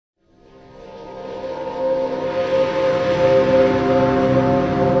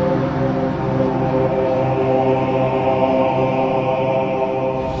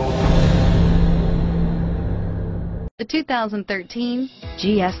2013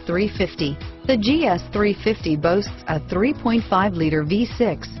 GS 350. The GS 350 boasts a 3.5-liter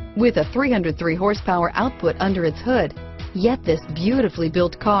V6 with a 303 horsepower output under its hood. Yet this beautifully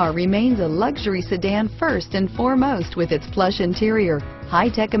built car remains a luxury sedan first and foremost with its plush interior,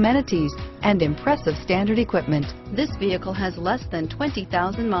 high-tech amenities, and impressive standard equipment. This vehicle has less than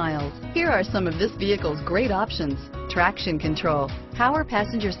 20,000 miles. Here are some of this vehicle's great options: traction control, power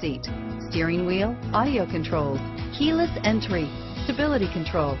passenger seat, steering wheel audio controls, keyless entry, stability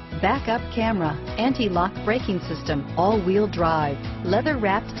control, backup camera, anti-lock braking system, all-wheel drive,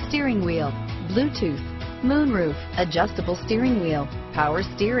 leather-wrapped steering wheel, Bluetooth, moonroof, adjustable steering wheel, power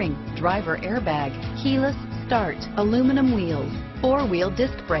steering, driver airbag, keyless start, aluminum wheels, four-wheel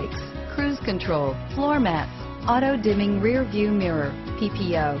disc brakes, cruise control, floor mats, auto-dimming rear view mirror,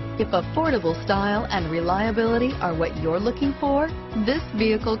 PPO. If affordable style and reliability are what you're looking for, this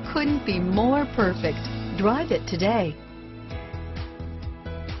vehicle couldn't be more perfect. Drive it today.